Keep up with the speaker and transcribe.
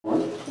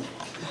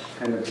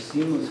kind of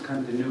seamless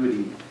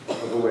continuity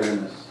of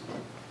awareness.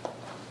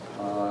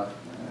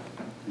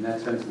 In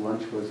that sense,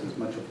 lunch was as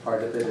much a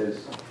part of it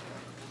as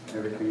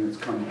everything that's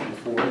come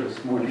before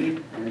this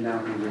morning, and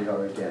now here we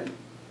are again.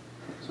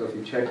 So if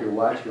you check your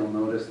watch, you'll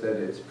notice that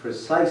it's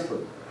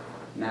precisely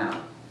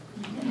now.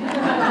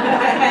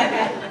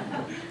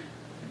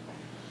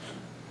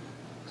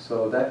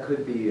 So that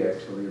could be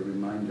actually a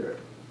reminder.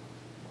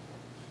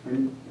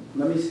 And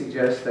let me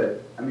suggest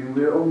that, I mean,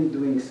 we're only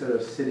doing sort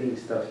of sitting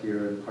stuff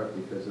here in part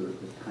because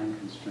of the time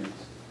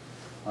constraints.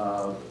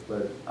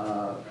 But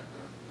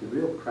the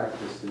real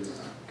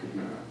practices could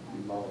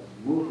involve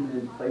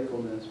movement,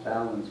 playfulness,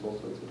 balance, all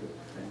sorts of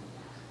different things.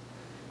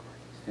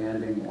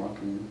 Standing,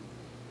 walking.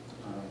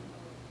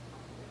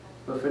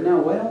 But for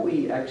now, why don't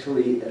we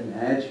actually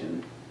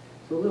imagine,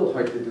 it's a little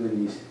hard to do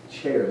in these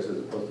chairs as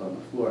opposed to on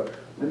the floor,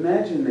 but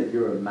imagine that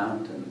you're a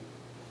mountain.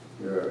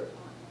 You're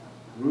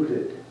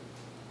rooted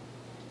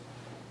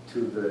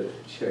to the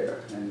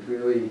chair and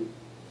really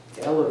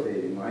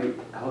elevating right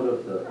out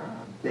of the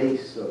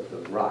base of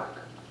the rock,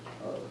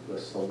 of the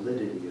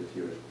solidity of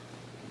your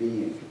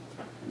being,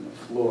 and the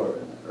floor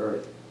and the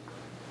earth,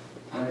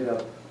 right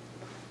up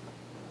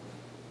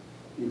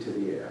into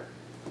the air.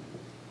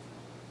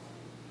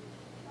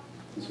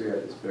 And so we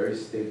have this very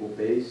stable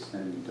base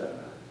and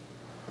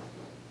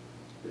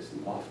this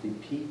lofty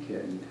peak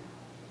and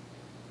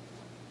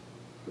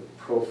the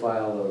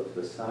profile of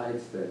the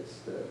sides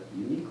that's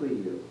uniquely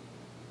you.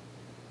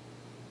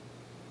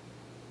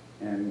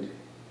 And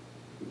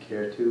you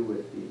care to,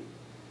 with the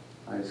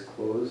eyes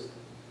closed,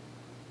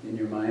 in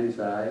your mind's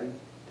eye,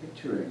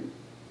 picturing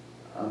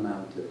a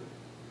mountain.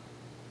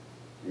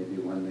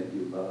 Maybe one that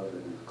you love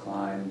and have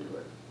climbed,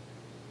 or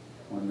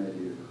one that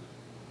you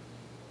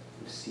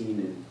have seen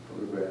in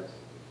photographs.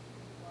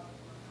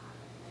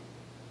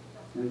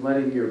 And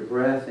letting your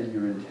breath and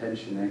your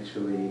intention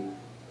actually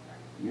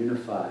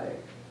unify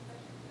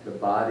the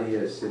body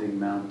as sitting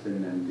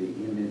mountain and the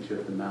image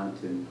of the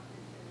mountain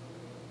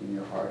in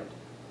your heart.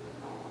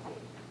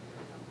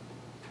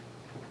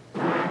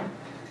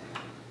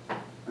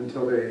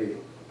 Until they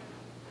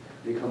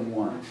become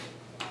one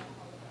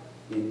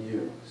in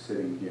you,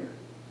 sitting here.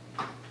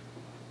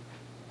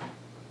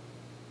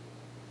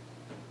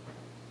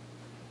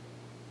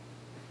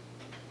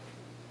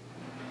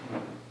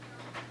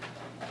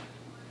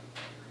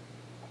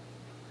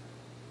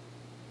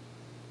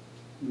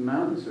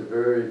 Mountains are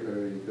very,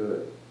 very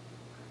good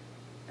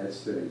at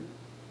sitting.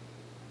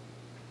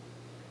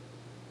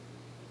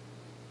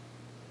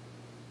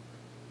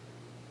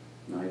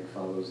 Night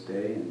follows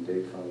day, and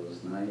day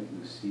follows night,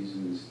 and the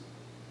seasons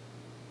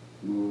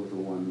move the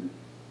one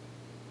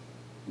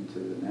into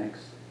the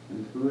next.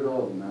 And through it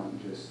all, the mountain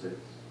just sits.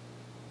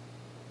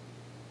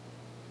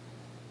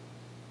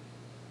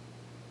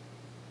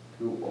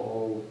 Through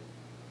all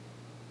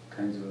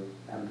kinds of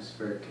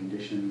atmospheric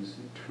conditions,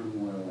 and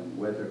turmoil and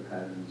weather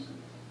patterns,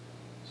 and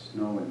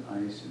snow and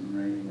ice and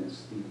rain and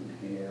sleet and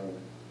hail,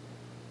 and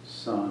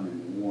sun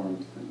and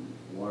warmth and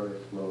water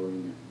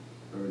flowing, and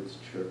birds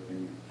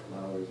chirping, and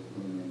flowers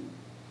blooming.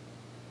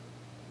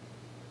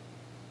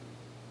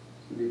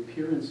 So the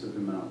appearance of the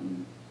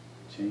mountain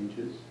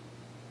changes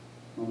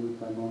moment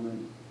by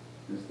moment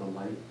as the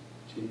light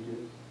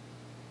changes,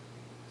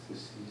 as the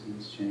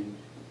seasons change.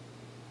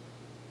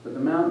 But the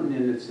mountain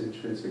in its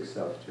intrinsic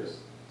self just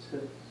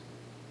sits,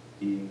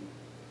 being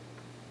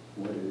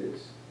what it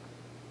is.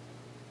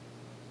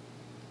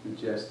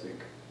 Majestic,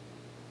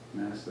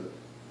 massive,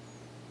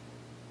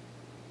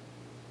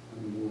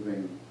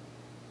 unmoving,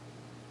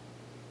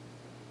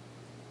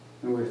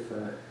 and with,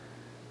 whether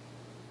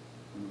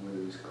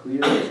it was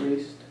clear at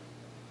least,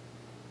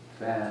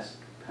 vast,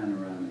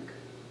 panoramic.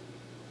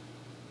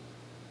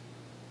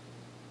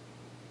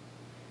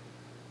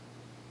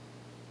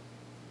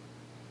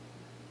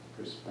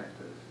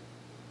 Perspective.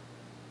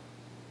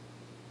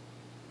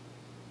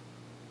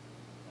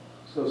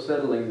 So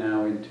settling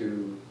now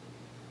into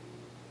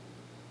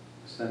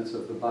a sense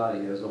of the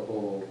body as a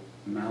whole,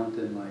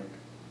 mountain-like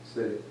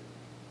city.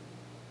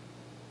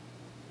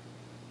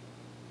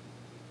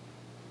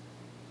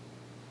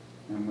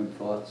 And when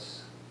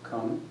thoughts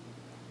come,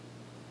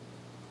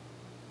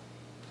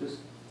 just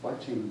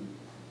watching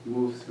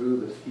move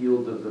through the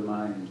field of the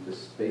mind, the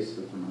space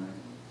of the mind.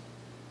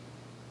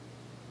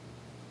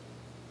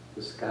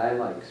 The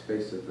sky-like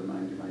space of the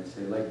mind, you might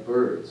say, like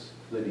birds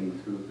flitting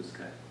through the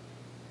sky.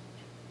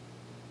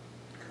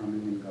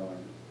 Coming and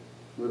going,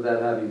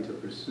 without having to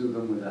pursue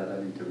them, without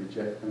having to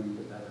reject them,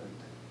 without having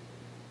to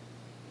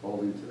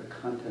fall into the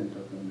content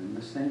of them. And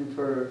the same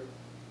for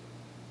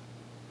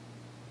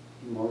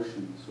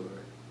emotions or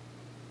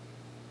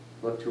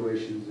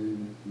fluctuations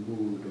in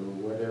mood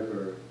or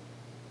whatever.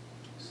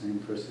 Same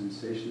for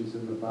sensations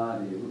in the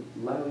body,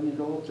 allowing it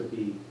all to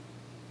be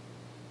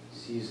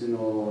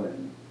seasonal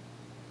and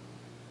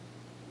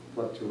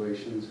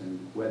fluctuations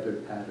and weather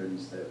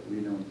patterns that we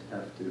don't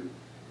have to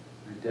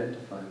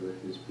identify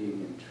with as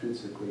being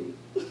intrinsically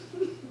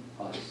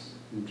us,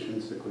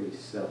 intrinsically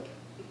self.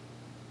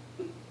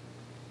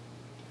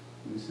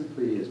 And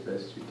simply, as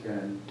best you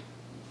can,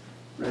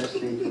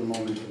 resting from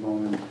moment to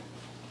moment,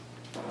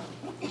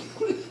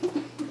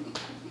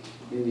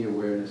 in the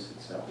awareness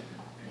itself.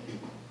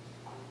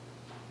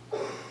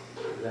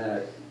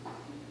 That,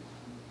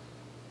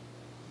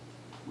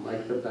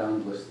 like the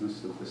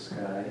boundlessness of the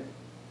sky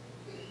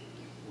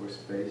or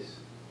space,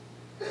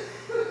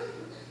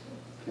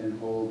 can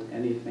hold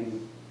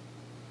anything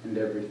and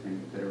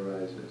everything that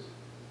arises,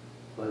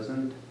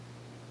 pleasant,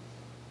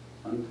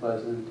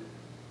 unpleasant,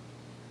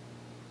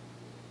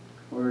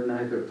 or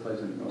neither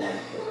pleasant nor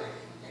unpleasant.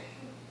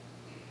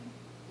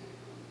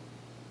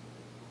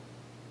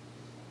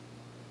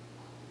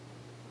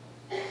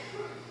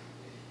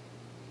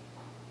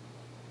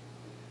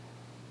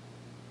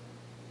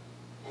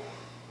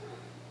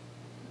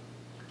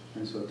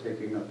 And so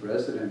taking up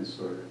residence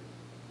or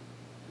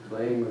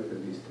playing with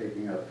it, he's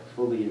taking up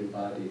fully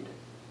embodied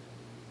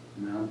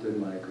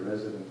mountain-like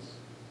residence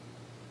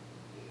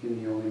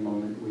in the only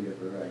moment we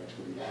ever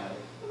actually have.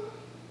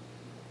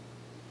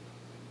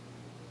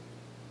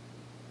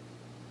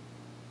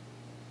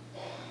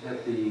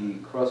 At the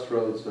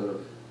crossroads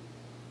of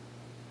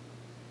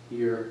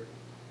here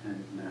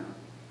and now.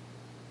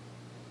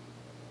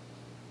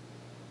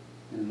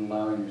 And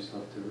allowing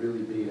yourself to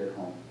really be at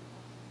home.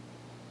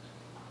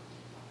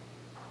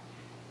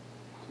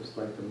 Just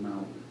like the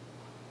mountain.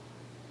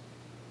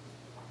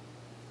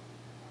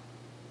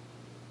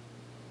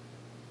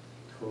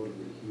 Totally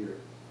here.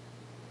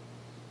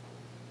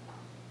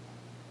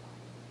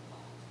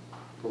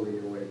 Fully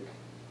awake.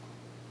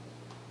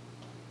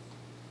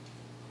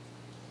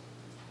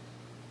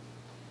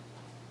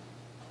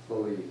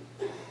 Fully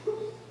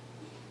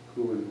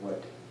who and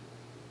what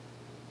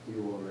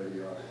you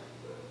already are.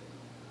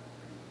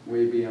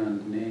 Way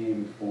beyond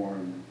name,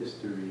 form,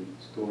 history,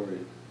 story,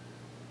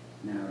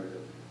 narrative.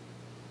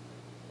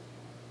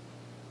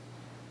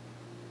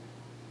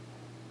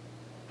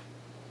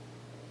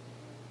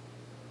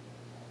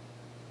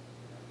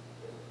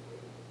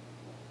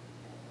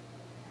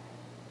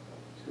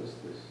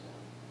 Just this.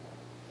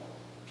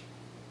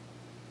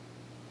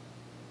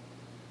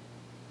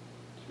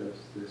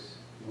 Just this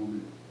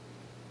moment.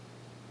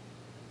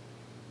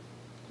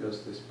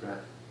 Just this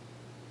breath.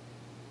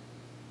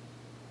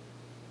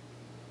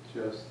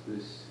 Just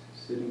this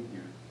sitting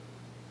here.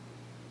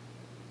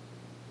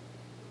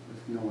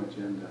 With no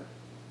agenda.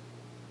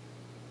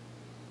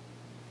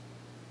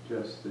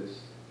 Just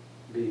this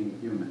being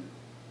human.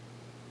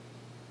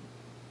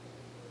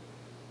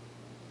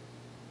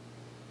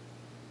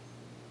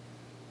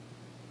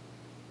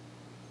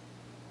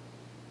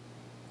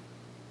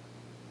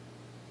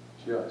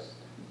 Just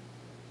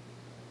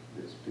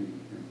this being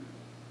human.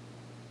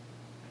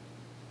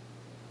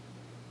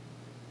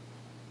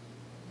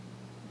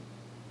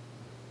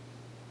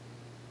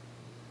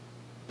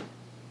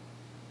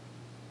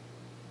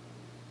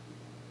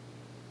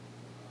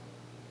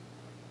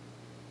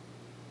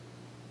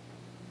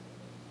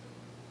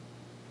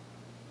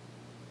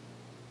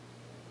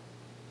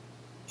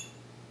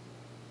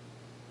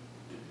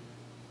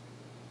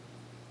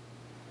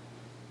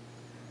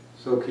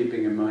 So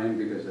keeping in mind,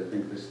 because I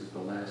think this is the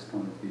last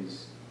one of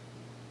these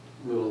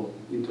little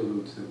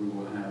interludes that we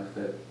will have,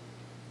 that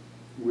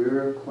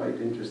we're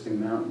quite interesting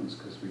mountains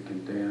because we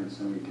can dance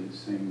and we can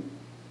sing.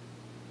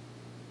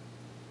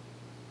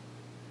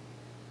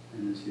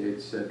 And as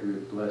Yeats said,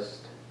 we're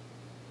blessed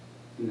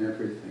in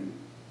everything.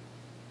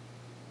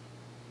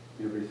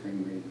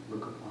 Everything we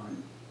look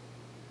upon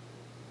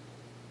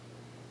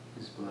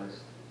is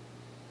blessed.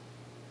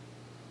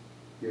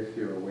 If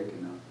you're awake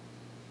enough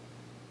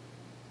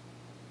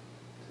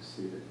to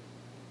see it.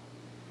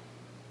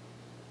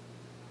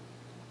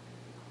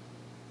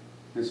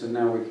 And so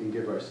now we can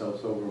give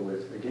ourselves over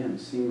with, again,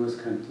 seamless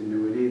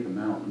continuity. The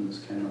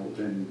mountains can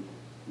open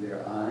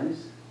their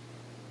eyes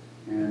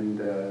and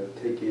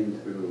take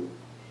into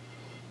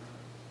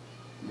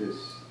this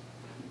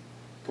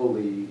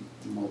fully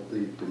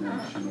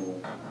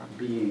multi-dimensional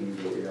being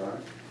that we are,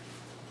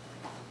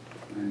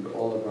 and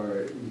all of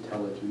our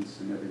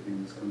intelligence and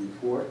everything that's coming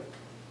forth.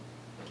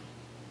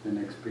 The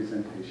next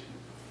presentation.